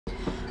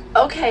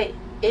Okay,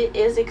 it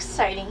is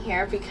exciting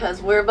here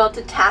because we're about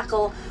to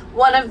tackle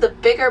one of the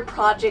bigger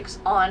projects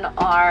on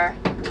our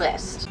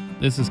list.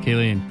 This is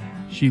Kayleen.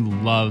 She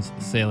loves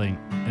sailing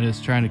and is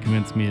trying to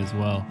convince me as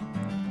well.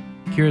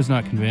 Kira's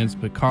not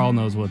convinced, but Carl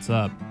knows what's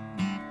up.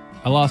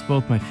 I lost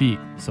both my feet,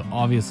 so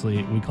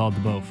obviously we called the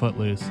boat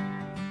Footloose.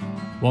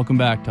 Welcome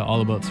back to All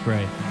About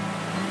Spray.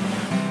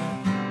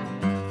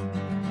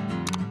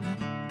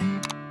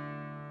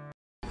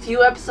 A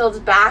few episodes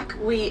back,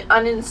 we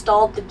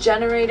uninstalled the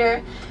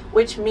generator,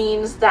 which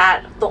means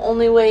that the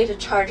only way to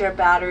charge our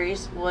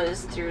batteries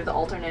was through the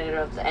alternator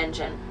of the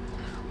engine.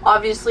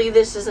 Obviously,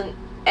 this isn't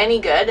any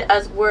good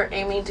as we're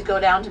aiming to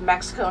go down to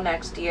Mexico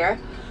next year.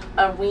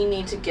 We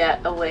need to get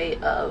a way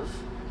of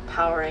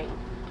powering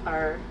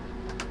our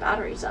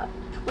batteries up.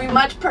 We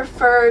much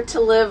prefer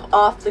to live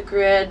off the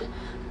grid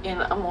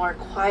in a more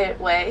quiet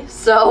way,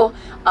 so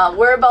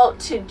we're about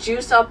to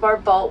juice up our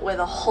boat with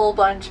a whole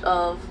bunch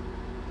of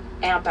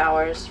amp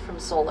hours from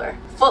solar.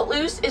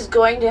 Footloose is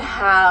going to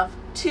have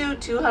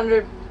Footloose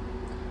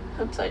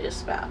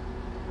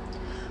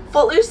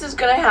is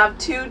going to have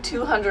two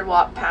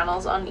 200-watt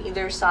panels on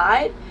either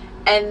side,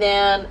 and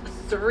then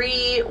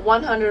three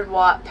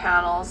 100-watt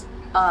panels,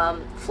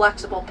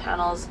 flexible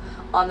panels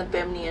on the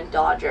Bimini and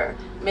Dodger,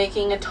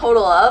 making a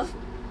total of,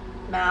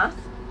 math,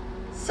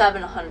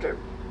 700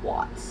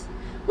 watts,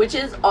 which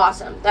is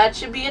awesome. That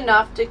should be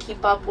enough to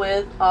keep up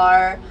with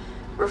our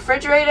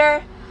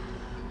refrigerator,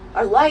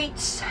 our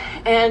lights,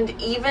 and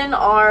even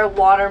our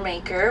water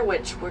maker,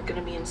 which we're going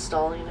to be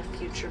installing in a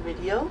future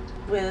video,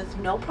 with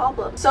no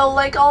problem. So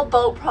like all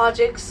boat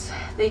projects,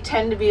 they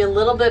tend to be a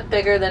little bit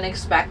bigger than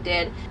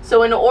expected.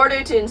 So in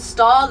order to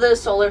install the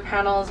solar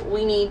panels,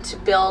 we need to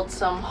build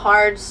some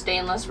hard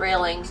stainless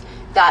railings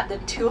that the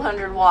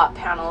 200-watt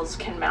panels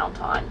can mount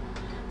on.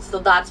 So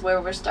that's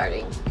where we're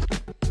starting.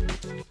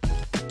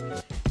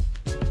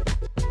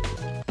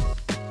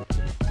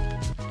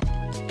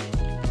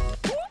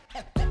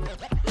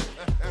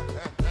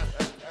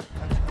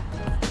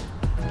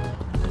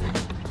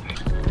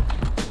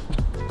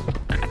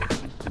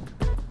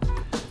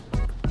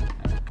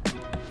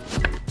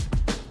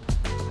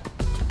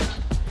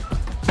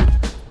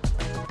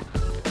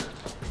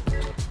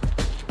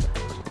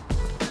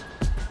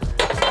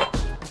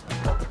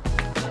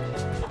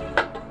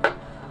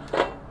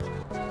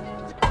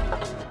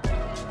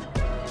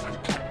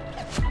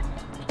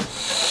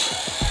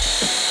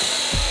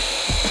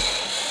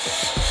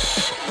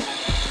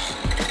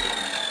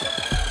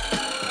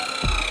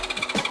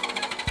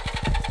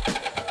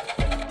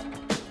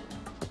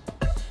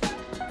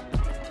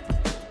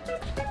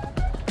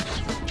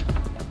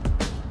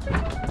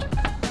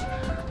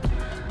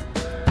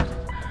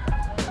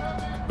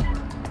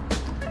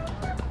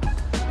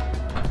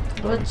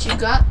 What you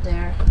got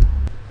there?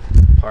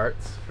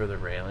 Parts for the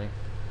railing.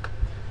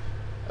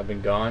 I've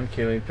been gone.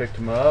 Kayleen picked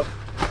them up.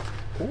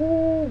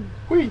 Ooh,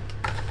 wee!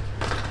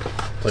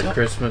 It's like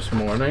Christmas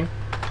morning.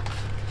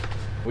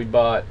 We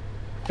bought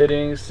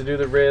fittings to do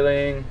the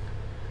railing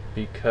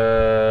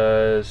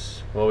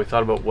because, well, we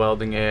thought about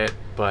welding it,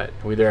 but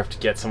we either have to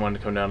get someone to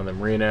come down to the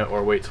marina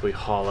or wait till we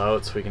haul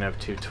out so we can have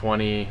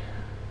 220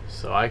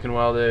 so I can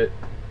weld it,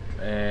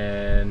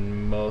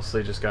 and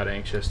mostly just got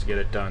anxious to get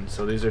it done.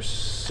 So these are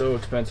so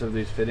expensive,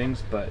 these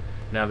fittings, but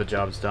now the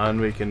job's done,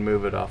 we can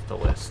move it off the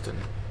list and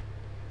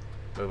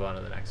move on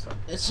to the next one.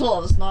 It's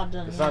not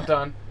done It's yet. not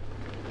done,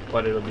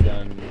 but it'll be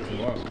done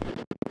tomorrow.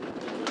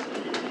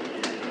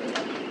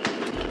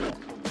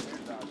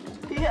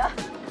 Yeah.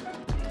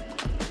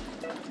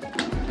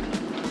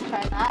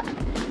 Try that.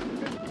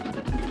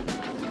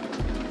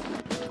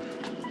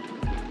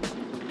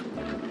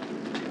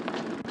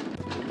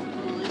 A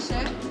little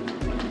looser.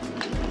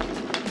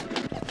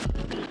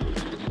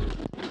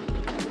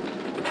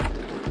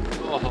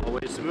 Oh,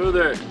 way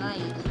smoother. Nice.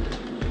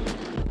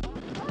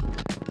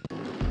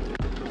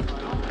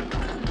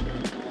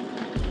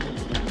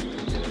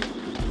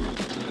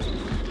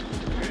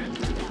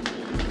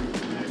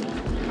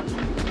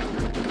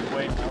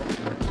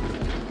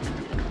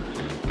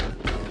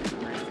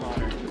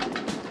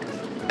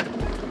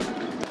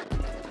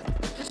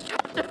 Just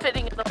dropped the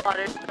fitting in the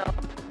water, so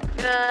I'm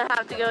gonna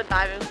have to go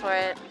diving for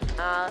it.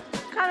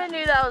 Kind of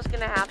knew that was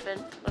gonna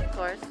happen, of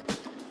course.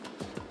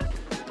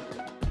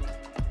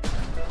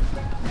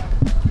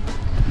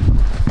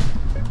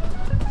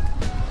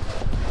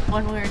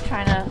 When we were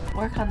trying to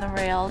work on the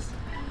rails,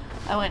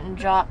 I went and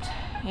dropped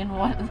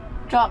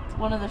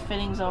one of the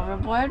fittings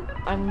overboard.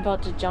 I'm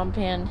about to jump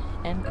in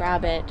and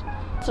grab it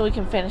so we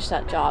can finish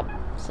that job.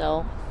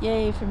 So,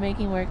 yay for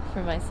making work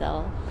for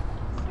myself.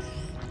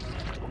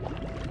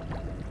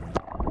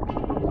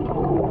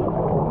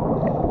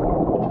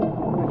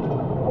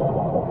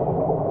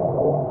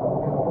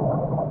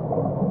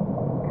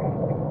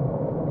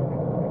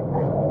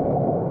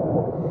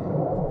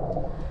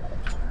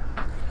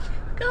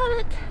 Got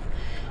it.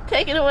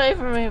 Take it away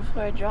from me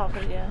before I drop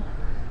it again.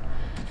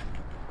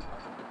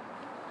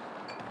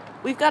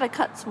 We've got to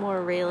cut some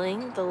more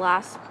railing. The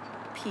last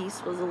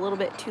piece was a little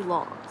bit too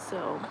long,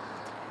 so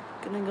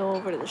I'm gonna go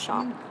over to the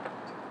shop.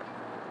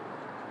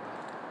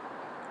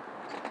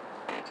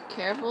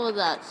 Careful with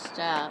that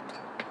step.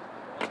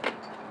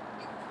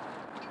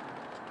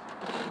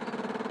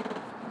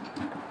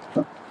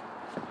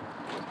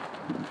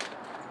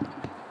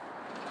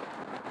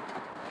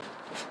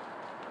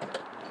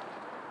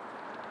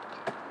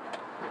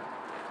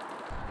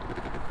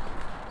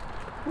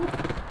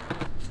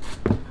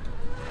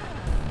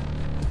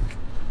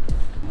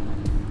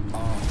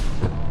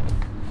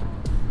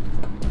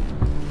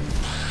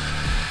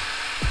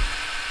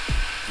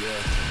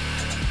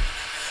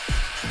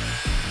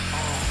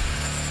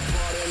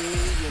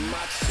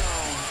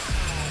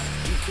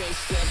 Can't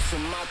step to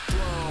my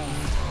throne.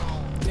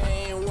 They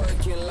ain't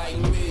working like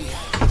me.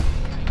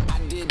 I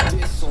did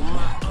this on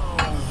my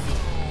own.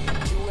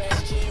 You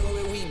asking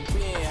where we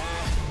been?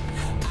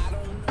 I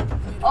don't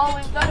know. Oh,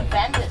 we've got to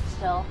bend it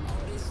still.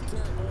 Let's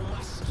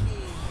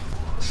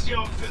see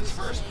how it fits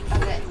first.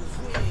 Okay.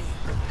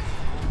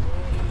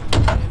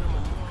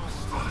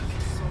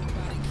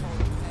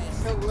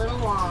 It's a little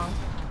long.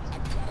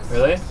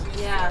 Really?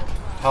 Yeah.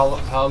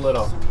 How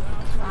little?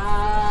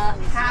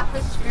 Half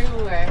a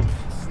screw worth.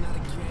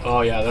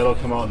 Oh yeah, that'll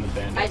come out in the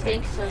bend. I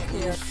think so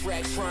too.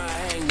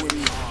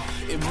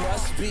 It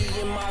must be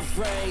in my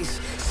veins.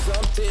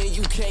 Something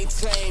you can't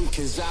tame,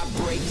 'cause I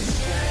break the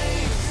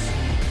chains.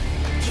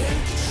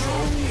 Can't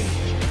control me.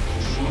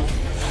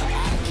 I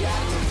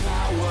got the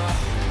power.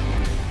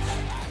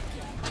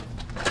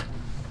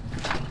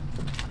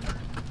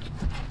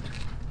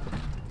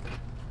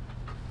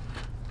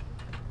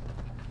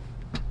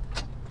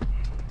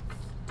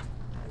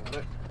 Got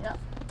it? Yep.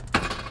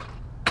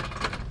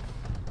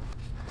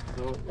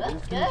 So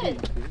That's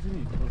good.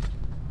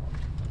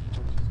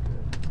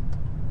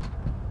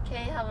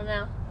 Okay, how about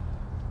now?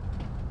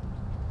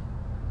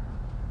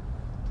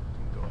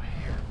 Go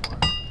hair more.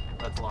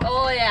 That's long.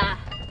 Oh yeah.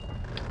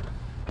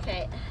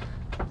 Okay.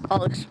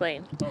 I'll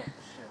explain. Oh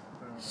shit.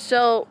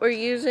 So we're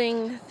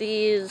using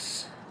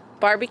these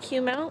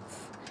barbecue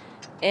mounts,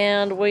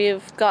 and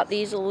we've got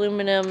these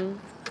aluminum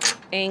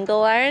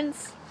angle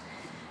irons,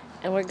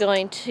 and we're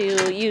going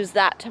to use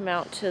that to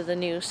mount to the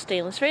new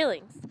stainless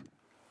railings.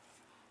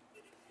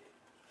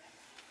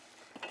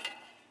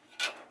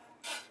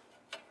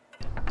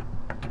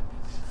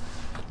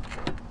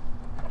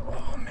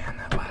 Oh man,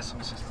 that last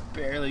one's just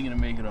barely gonna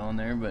make it on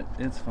there, but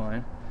it's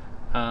fine.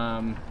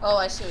 Oh,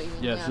 I see what you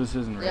mean. Yes, yeah. this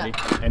isn't ready.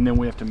 Yeah. And then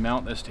we have to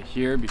mount this to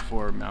here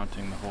before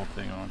mounting the whole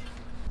thing on.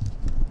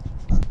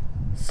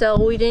 So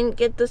we didn't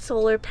get the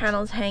solar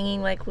panels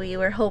hanging like we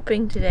were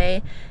hoping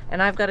today,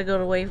 and I've got to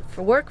go away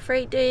for work for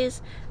 8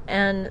 days,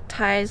 and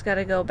Ty's got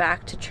to go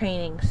back to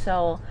training.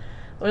 So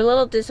we're a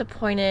little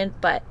disappointed,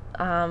 but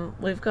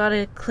we've got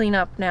to clean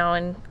up now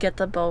and get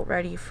the boat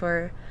ready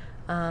for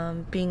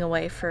being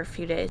away for a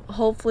few days.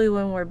 Hopefully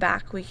when we're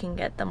back we can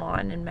get them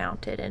on and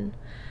mounted and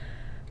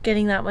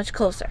getting that much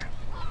closer.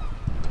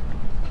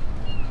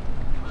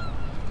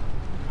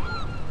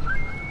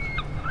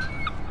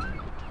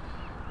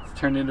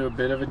 Turned into a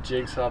bit of a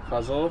jigsaw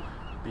puzzle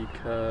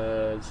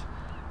because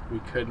we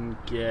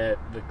couldn't get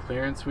the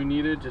clearance we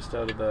needed just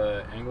out of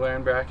the angle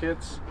iron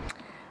brackets.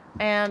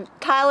 And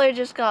Tyler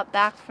just got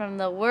back from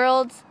the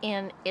Worlds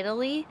in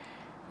Italy,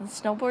 the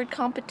snowboard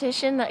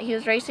competition that he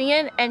was racing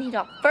in, and he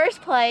got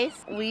first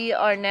place. We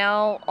are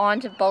now on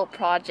to boat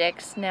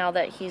projects now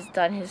that he's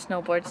done his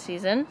snowboard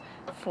season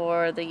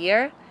for the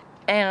year,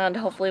 and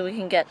hopefully we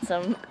can get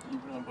some.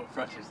 You've been on boat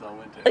projects all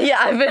winter. Yeah,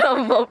 I've been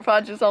on boat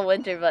projects all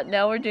winter, but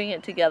now we're doing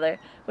it together,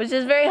 which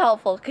is very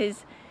helpful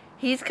because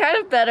he's kind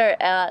of better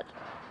at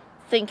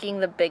thinking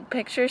the big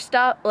picture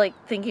stuff, like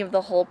thinking of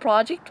the whole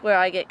project, where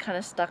I get kind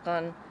of stuck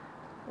on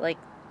like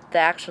the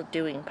actual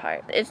doing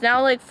part. It's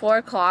now like 4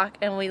 o'clock,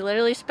 and we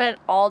literally spent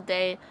all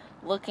day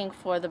looking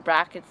for the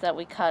brackets that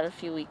we cut a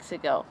few weeks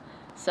ago.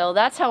 So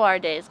that's how our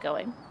day is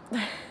going.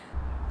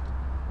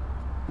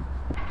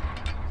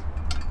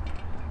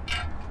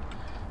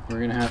 We're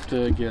gonna have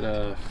to get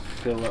a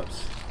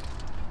Phillips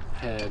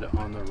head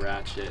on the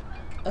ratchet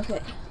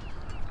Okay.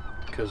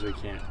 because we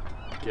can't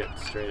get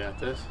straight at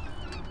this.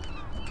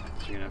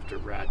 So you're gonna have to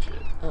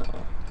ratchet.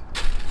 Uh-oh.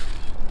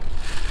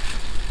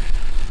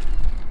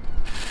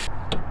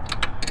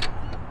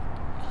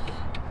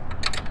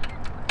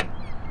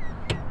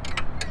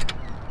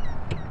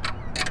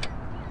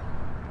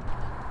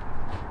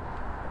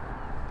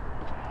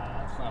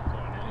 It's not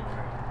going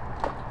anywhere.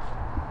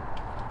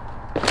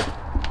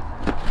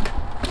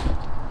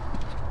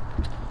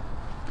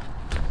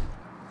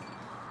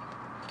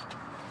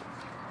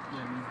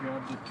 Yeah, you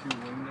grab the 2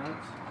 wing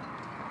nuts.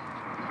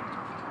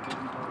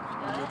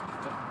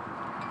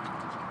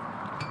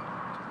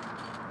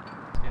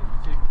 Yeah, you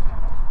take the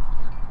top,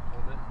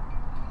 hold it.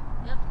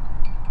 Yep.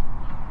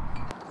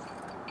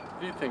 A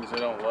few things I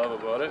don't love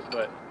about it,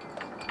 but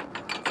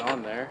it's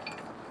on there.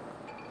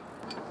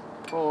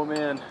 Oh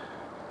man,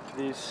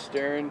 these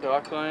stern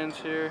dock lines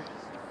here,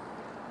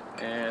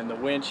 and the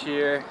winch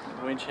here,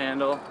 winch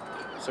handle.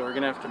 So we're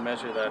gonna have to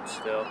measure that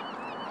still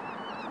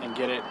and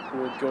get it.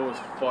 We'll go as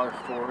far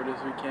forward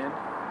as we can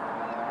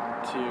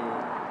to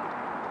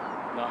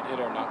not hit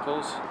our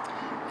knuckles.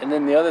 And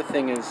then the other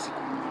thing is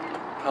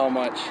how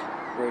much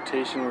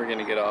rotation we're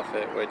gonna get off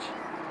it, which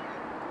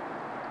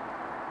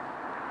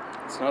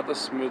it's not the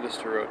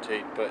smoothest to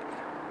rotate, but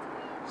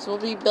so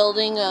we'll be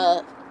building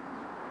a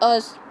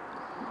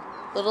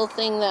little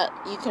thing that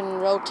you can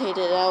rotate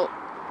it out,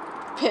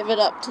 pivot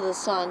up to the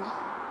sun.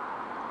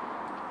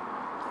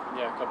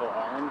 Yeah, a couple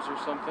arms or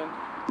something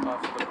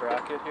off of the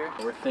bracket here.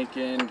 We're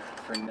thinking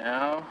for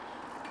now,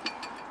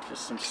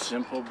 just some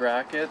simple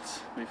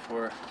brackets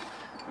before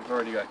we've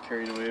already got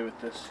carried away with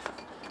this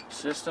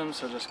system.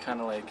 So just kind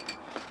of like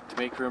to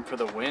make room for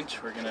the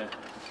winch, we're gonna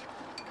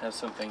have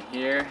something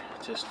here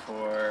just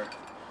for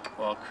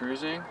while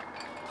cruising,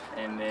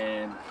 and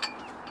then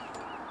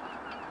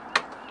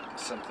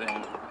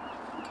something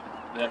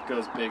that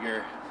goes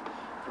bigger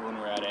for when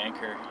we're at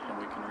anchor and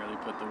we can really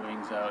put the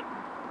wings out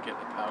and get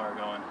the power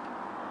going.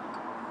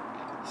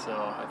 So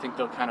I think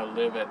they'll kind of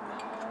live at,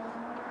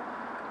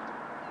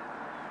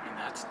 I mean,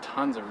 that's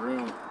tons of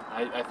room.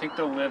 I think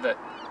they'll live at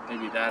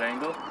maybe that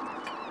angle,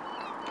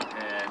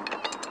 and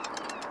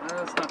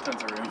that's not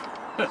tons of room.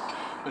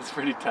 It's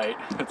pretty tight.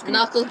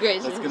 Knuckle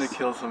grazers. That's gonna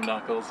kill some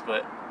knuckles,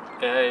 but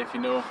hey, if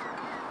you know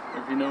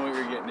what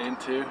you're getting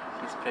into,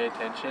 just pay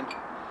attention.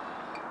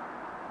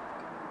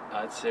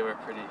 I'd say we're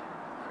pretty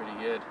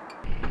good.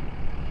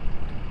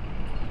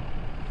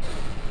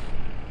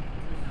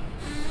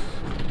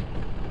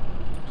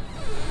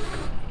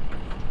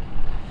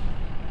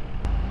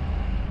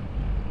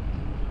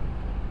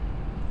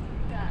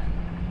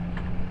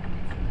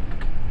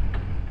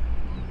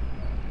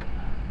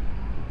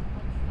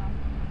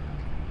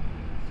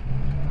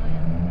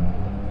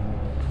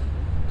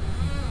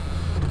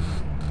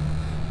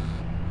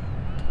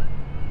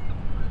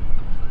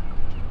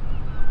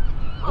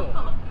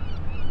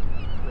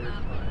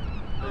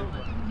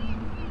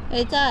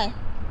 Hey, Ty.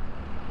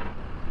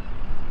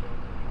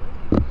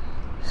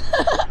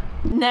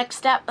 Next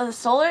step of the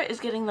solar is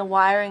getting the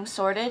wiring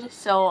sorted,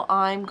 so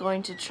I'm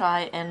going to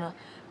try and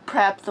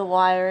prep the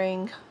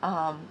wiring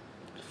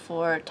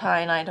for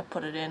Ty and I to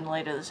put it in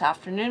later this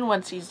afternoon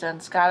once he's done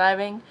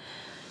skydiving.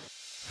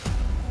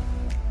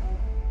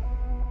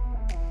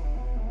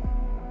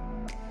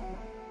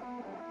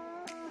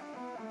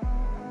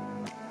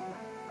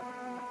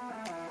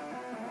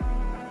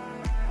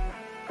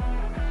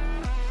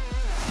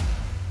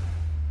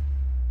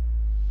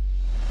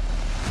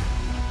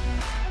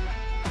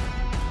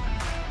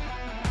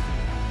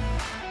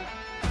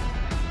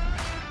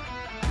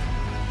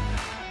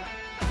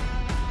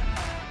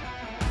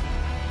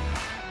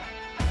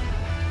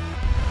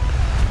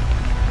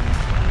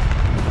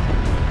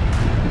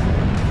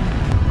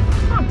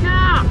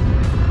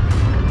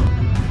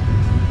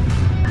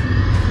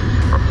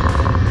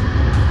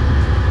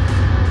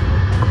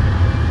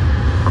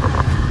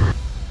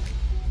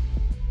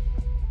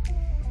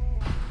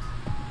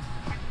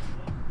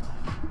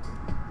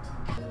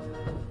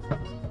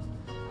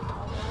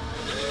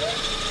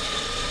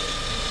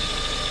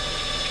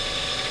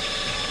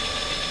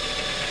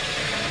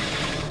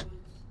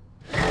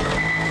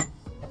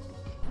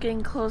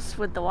 Getting close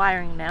with the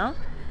wiring now.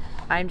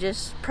 I'm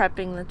just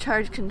prepping the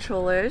charge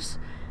controllers.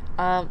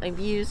 I've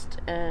used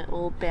an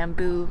old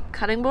bamboo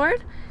cutting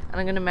board,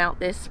 and I'm gonna mount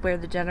this where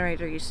the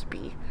generator used to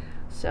be.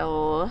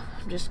 So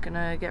I'm just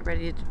gonna get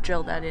ready to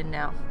drill that in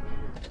now.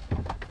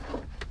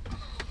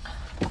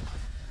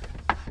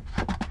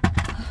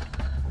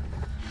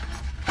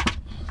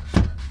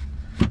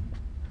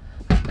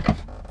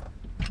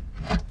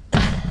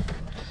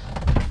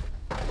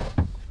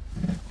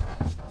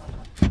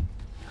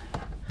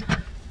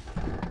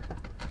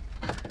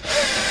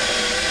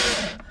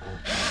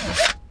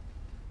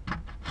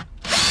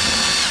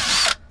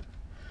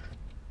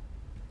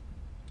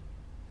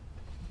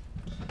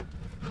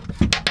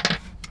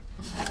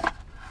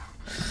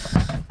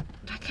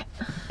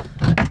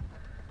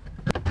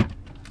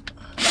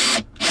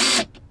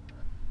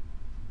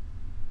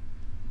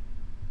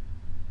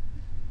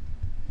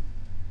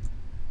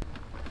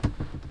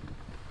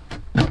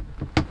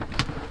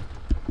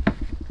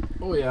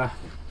 Oh yeah.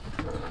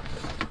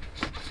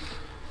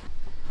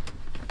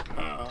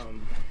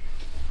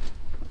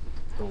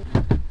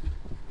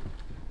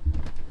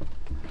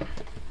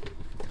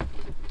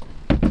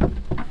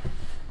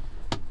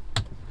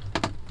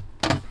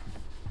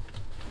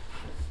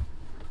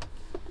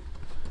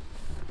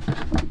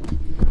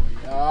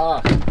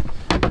 Yeah.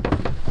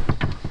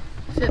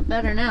 Fit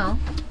better now.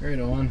 Right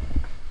on.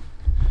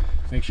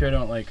 Make sure I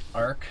don't like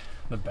arc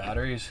the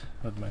batteries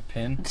with my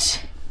pin.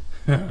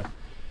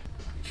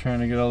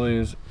 Trying to get all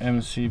these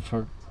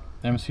MC4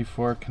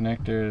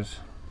 connectors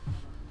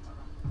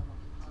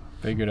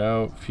figured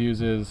out,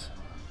 fuses,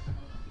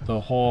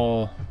 the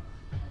whole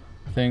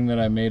thing that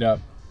I made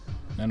up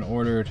and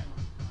ordered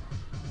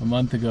a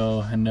month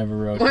ago and never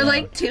wrote Or down.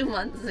 like 2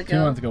 months ago. 2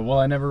 months ago. Well,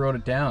 I never wrote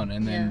it down,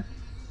 and then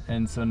Yeah.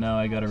 and so now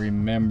I gotta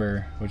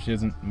remember, which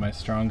isn't my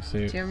strong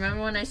suit. Do you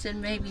remember when I said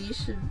maybe you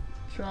should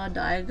draw a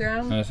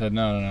diagram? And I said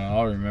no,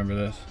 I'll remember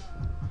this.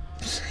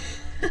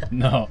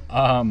 No,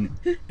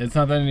 it's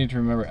not that I need to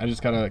remember. I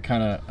just gotta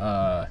kind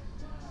of,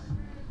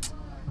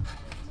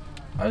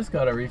 I just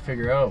gotta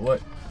refigure out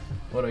what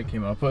I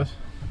came up with.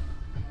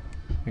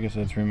 I guess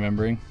that's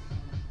remembering.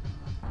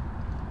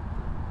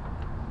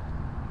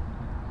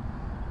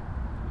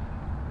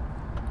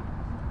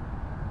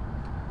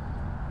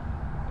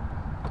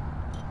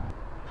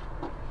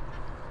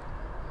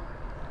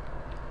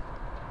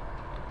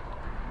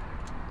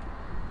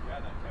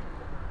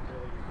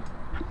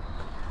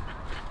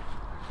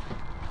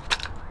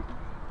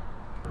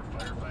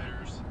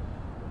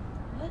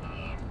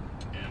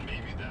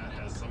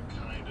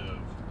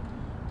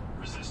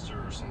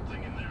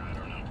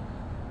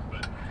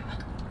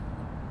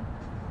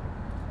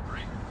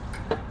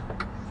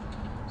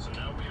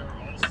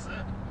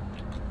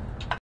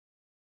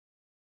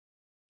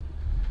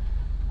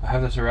 I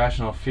have this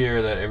irrational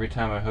fear that every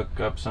time I hook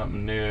up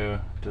something new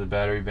to the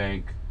battery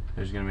bank,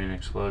 there's going to be an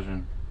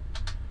explosion.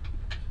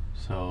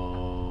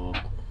 So,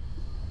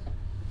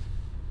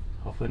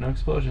 hopefully no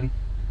explosion.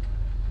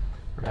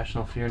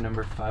 Irrational fear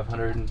number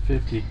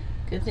 550.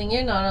 Good thing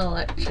you're not an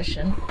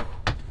electrician.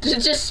 Did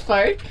it just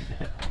spark?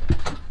 Yeah.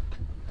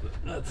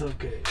 That's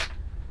okay.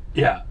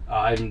 Yeah,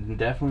 I'm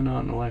definitely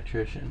not an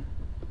electrician.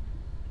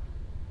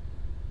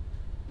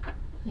 I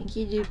think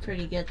you do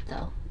pretty good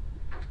though.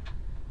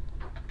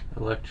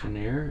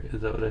 Electioneer?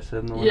 Is that what I said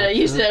in the last Yeah,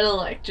 you episode? said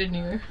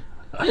electioneer.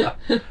 Yeah,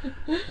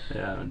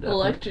 I'm definitely,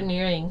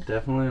 Electioneering.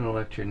 definitely an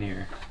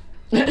electioneer.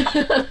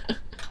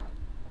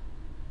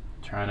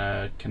 Trying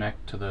to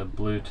connect to the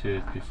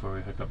Bluetooth before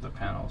we hook up the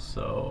panels,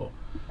 so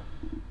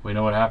we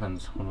know what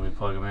happens when we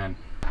plug them in.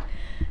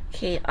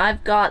 Okay,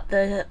 I've got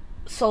the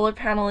solar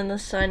panel in the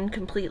sun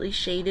completely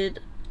shaded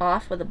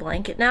off with a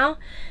blanket now,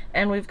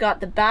 and we've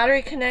got the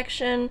battery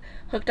connection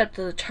hooked up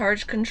to the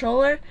charge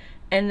controller,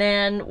 and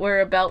then we're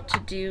about to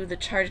do the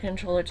charge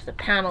controller to the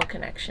panel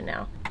connection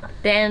now.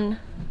 Then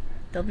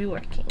they'll be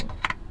working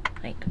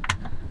like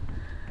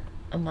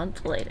a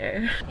month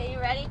later. Okay, you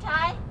ready,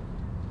 Ty?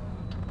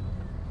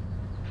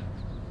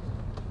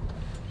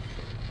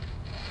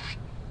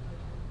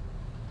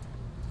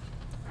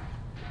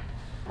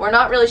 We're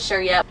not really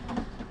sure yet.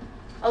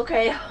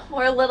 Okay,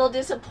 we're a little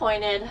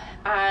disappointed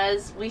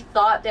as we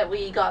thought that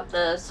we got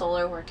the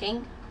solar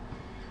working,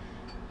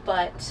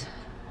 but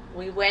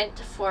we went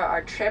for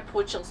our trip,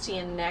 which you'll see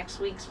in next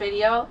week's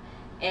video,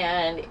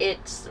 and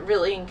it's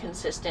really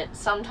inconsistent.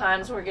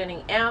 Sometimes we're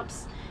getting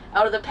amps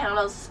out of the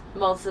panels,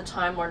 most of the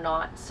time we're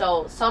not.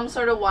 So some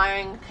sort of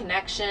wiring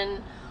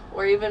connection,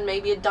 or even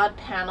maybe a dud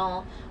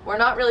panel. We're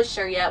not really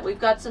sure yet. We've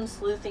got some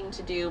sleuthing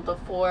to do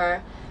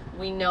before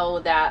we know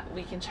that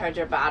we can charge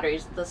our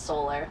batteries with the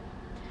solar.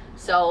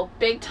 So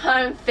big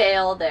time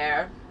fail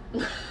there.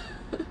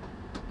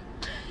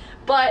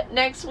 But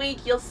next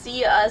week you'll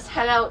see us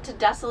head out to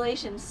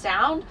Desolation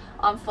Sound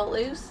on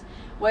Footloose,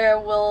 where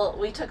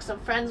we took some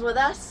friends with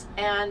us,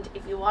 and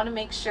if you want to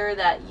make sure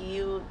that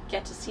you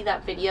get to see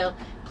that video,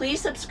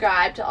 please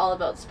subscribe to All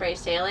About Spray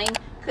Sailing,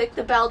 click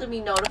the bell to be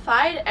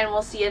notified, and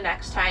we'll see you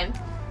next time.